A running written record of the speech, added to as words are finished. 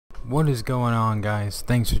What is going on, guys?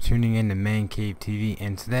 Thanks for tuning in to ManCave TV,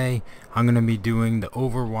 and today I'm going to be doing the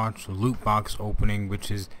Overwatch loot box opening, which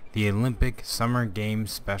is the Olympic Summer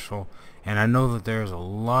Games special. And I know that there's a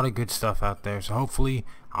lot of good stuff out there, so hopefully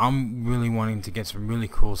I'm really wanting to get some really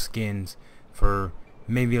cool skins for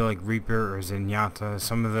maybe like Reaper or Zenyatta,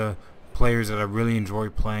 some of the players that I really enjoy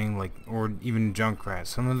playing, like, or even Junkrat.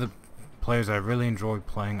 Some of the players that I really enjoy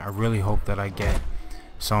playing, I really hope that I get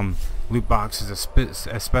some loot boxes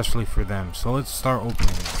especially for them. So let's start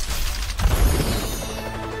opening it.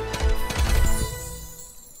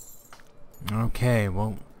 Okay,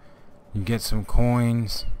 well, you get some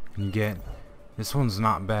coins. You get, this one's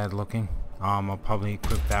not bad looking. I'll probably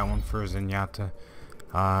equip that one for Zenyatta.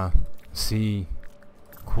 See,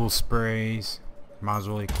 cool sprays. Might as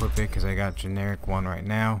well equip it because I got generic one right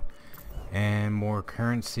now, and more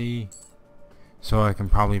currency, so I can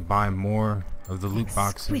probably buy more of the loot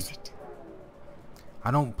boxes. I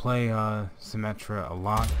don't play Symmetra a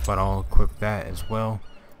lot, but I'll equip that as well.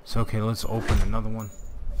 So okay, let's open another one.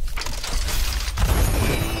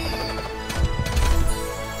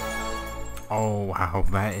 Oh wow,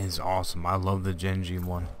 that is awesome. I love the Genji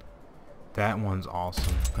one. That one's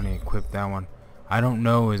awesome. I'm gonna equip that one. I don't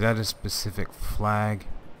know, is that a specific flag?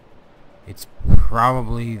 It's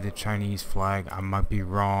probably the Chinese flag. I might be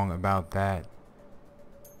wrong about that,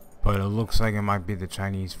 but it looks like it might be the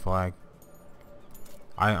Chinese flag.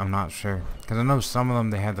 I'm not sure, because I know some of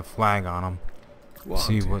them, they had the flag on them. Let's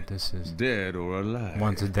see what this is. Dead or alive?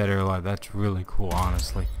 Wanted dead or alive. That's really cool,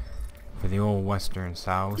 honestly, for the old Western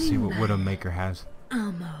style. Let's see what Widowmaker has.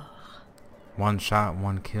 One shot,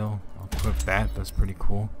 one kill. I'll equip that. That's pretty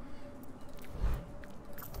cool.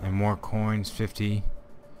 And more coins, 50.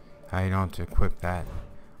 I don't have to equip that.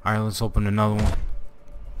 Alright, let's open another one.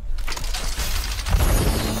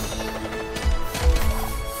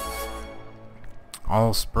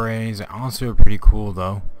 All sprays, honestly, are pretty cool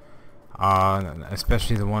though.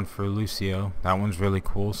 Especially the one for Lucio. That one's really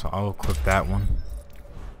cool, so I'll equip that one.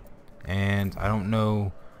 And I don't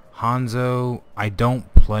know, Hanzo, I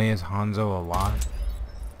don't play as Hanzo a lot.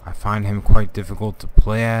 I find him quite difficult to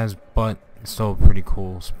play as, but it's still a pretty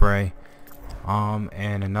cool spray.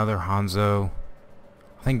 And another Hanzo.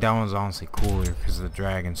 I think that one's honestly cooler because of the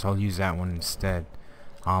dragon, so I'll use that one instead.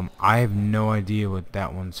 I have no idea what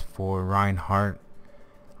that one's for. Reinhardt.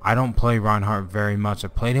 I don't play Reinhardt very much. I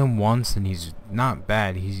played him once and he's not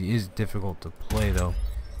bad. He is difficult to play though.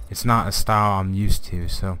 It's not a style I'm used to,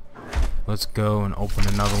 so let's go and open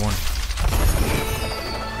another one.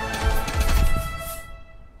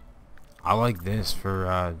 I like this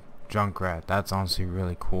for Junkrat. That's honestly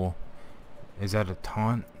really cool. Is that a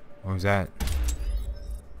taunt? Or is that...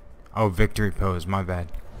 oh, victory pose. My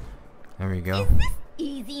bad. There we go. Is this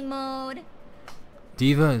easy mode?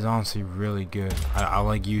 Diva is honestly really good. I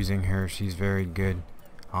like using her. She's very good.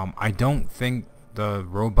 I don't think the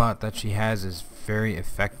robot that she has is very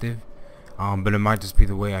effective. But it might just be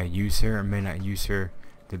the way I use her. I may not use her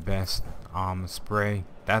the best. Spray.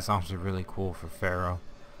 That's honestly really cool for Pharaoh.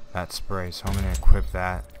 That spray. So I'm going to equip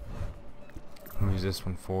that. Who's this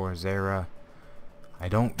one for? Zara. I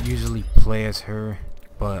don't usually play as her,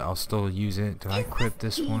 but I'll still use it. Did I equip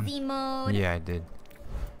this one? Mode? Yeah, I did.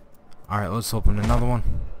 Alright, let's open another one.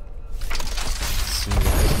 Let's see what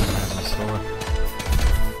this one has in store.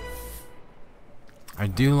 I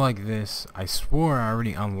do like this. I swore I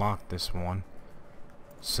already unlocked this one,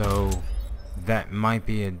 so that might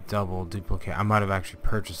be a double duplicate. I might have actually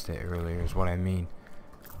purchased it earlier is what I mean.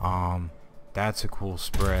 That's a cool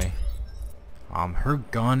spray. Her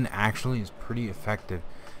gun actually is pretty effective.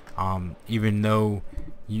 Even though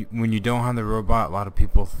when you don't have the robot, a lot of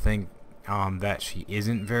people think that she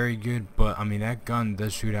isn't very good, but I mean, that gun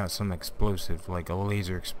does shoot out some explosive, like a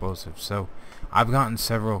laser explosive. So I've gotten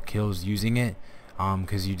several kills using it,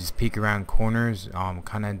 because you just peek around corners,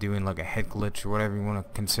 kind of doing like a head glitch or whatever you want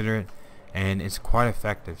to consider it, and it's quite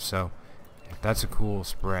effective. So that's a cool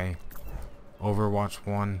spray. Overwatch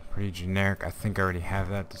 1, pretty generic. I think I already have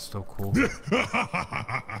that. That's still cool.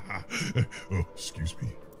 Oh, excuse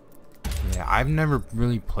me. Yeah, I've never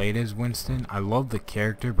really played as Winston. I love the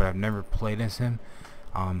character, but I've never played as him.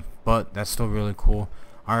 But that's still really cool.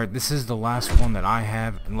 Alright, this is the last one that I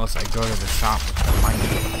have, unless I go to the shop, which I might do.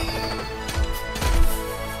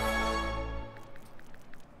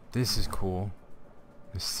 This is cool.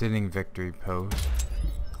 The sitting victory pose.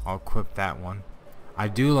 I'll equip that one. I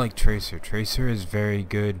do like Tracer. Tracer is very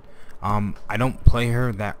good. I don't play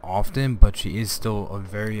her that often, but she is still a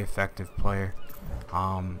very effective player.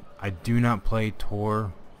 I do not play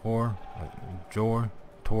Jor. I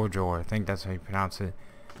think that's how you pronounce it.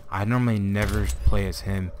 I normally never play as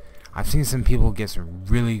him. I've seen some people get some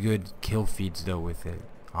really good kill feeds though with it.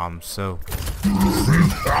 So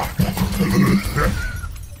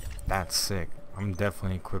that's sick. I'm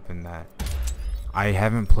definitely equipping that. I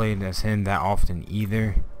haven't played as him that often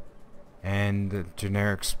either. And the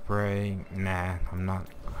generic spray, nah, I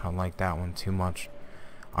don't like that one too much.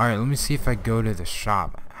 Alright, let me see if I go to the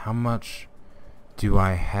shop. How much do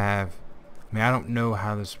I have? I mean, I don't know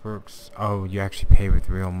how this works. Oh, you actually pay with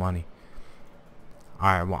real money.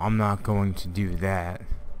 Alright, well, I'm not going to do that.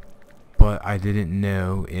 But I didn't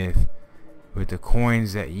know if with the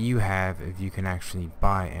coins that you have, if you can actually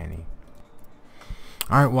buy any.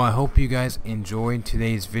 Alright, well, I hope you guys enjoyed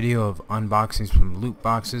today's video of unboxings from loot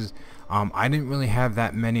boxes. I didn't really have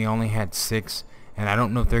that many. I only had 6, and I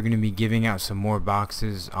don't know if they're going to be giving out some more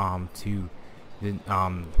boxes to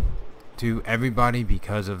everybody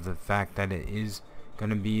because of the fact that it is going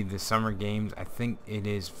to be the summer games. I think it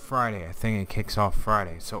is Friday. I think it kicks off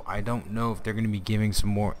Friday, so I don't know if they're going to be giving some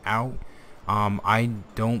more out. I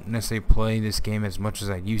don't necessarily play this game as much as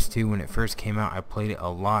I used to. When it first came out, I played it a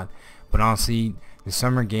lot, but honestly, the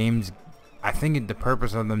summer games, I think the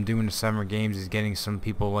purpose of them doing the summer games is getting some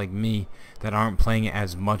people like me that aren't playing it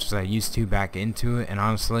as much as I used to back into it, and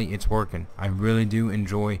honestly, it's working. I really do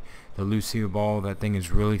enjoy the Lucio Ball. That thing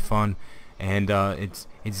is really fun, and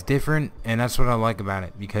it's different, and that's what I like about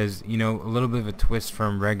it, because, you know, a little bit of a twist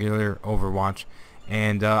from regular Overwatch,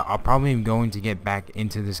 and I'll probably be going to get back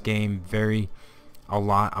into this game a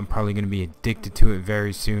lot. I'm probably going to be addicted to it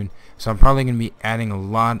very soon, so I'm probably going to be adding a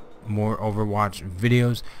lot more Overwatch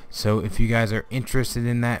videos. So if you guys are interested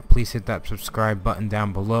in that, please hit that subscribe button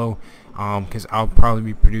down below, because I'll probably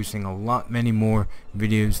be producing many more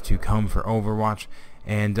videos to come for Overwatch.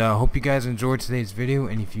 And hope you guys enjoyed today's video,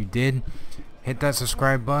 and if you did, hit that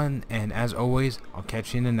subscribe button, and as always, I'll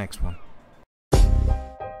catch you in the next one.